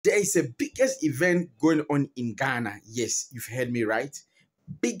There is a biggest event going on in Ghana. Yes, you've heard me right.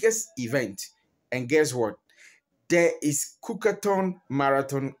 Biggest event. And guess what? There is Cookathon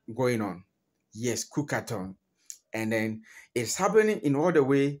marathon going on. Yes, Cookathon. And then it's happening in all the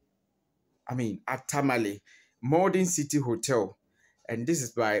way, at Tamale, Modern City Hotel. And this is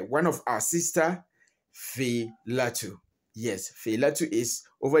by one of our sister, Failatu. Yes, Failatu is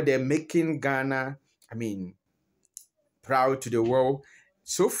over there making Ghana, proud to the world.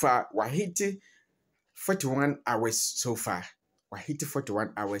 So far, we're hitting 41 hours so far. We're hitting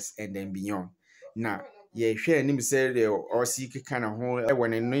 41 hours and then beyond. Now, yeah, share him say the or see kind of home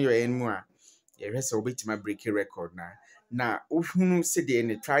when I know your end more. Yeah, rest of it my breaking record now. Now, who said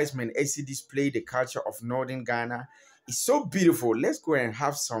the tribesmen AC display the culture of Northern Ghana is so beautiful. Let's go and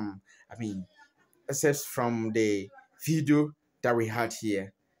have some, excerpts from the video that we had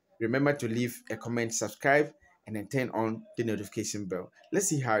here. Remember to leave a comment, subscribe, and then turn on the notification bell. Let's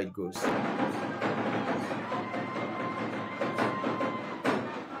see how it goes.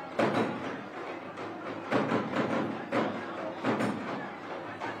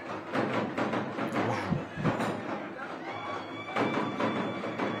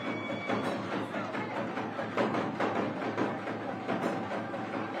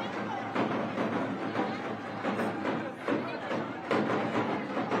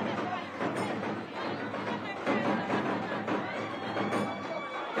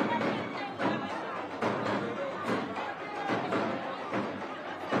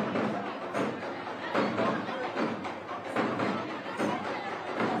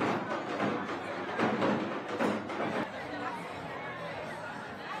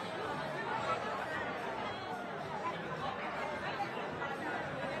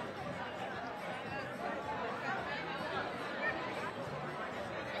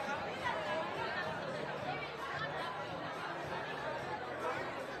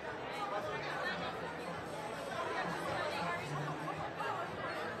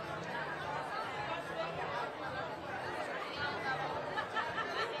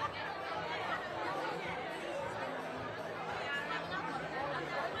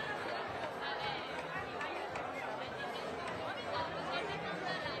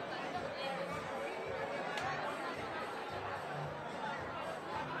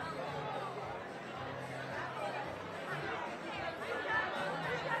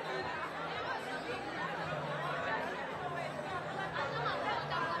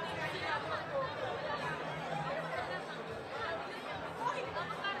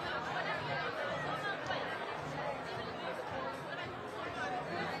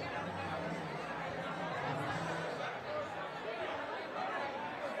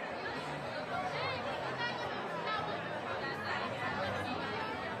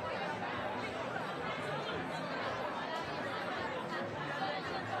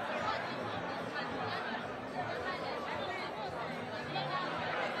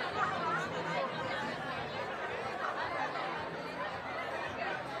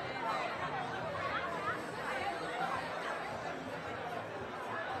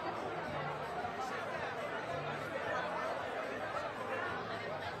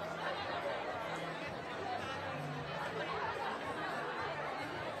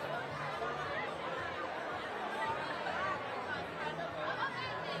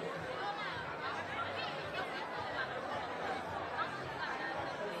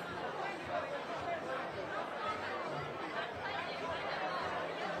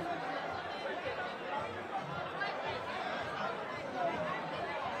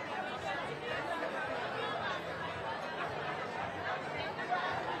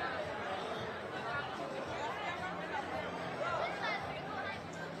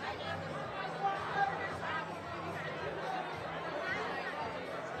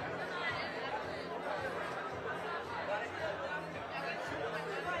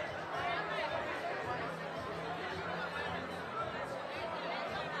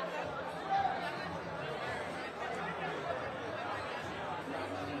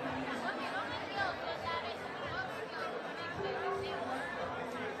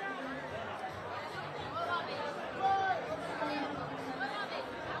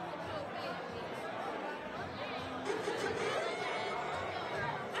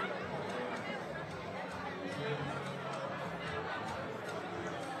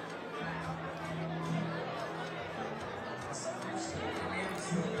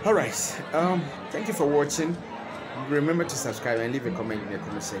 All right. Thank you for watching. Remember to subscribe and leave a comment in the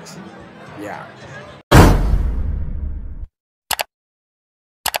comment section. Yeah.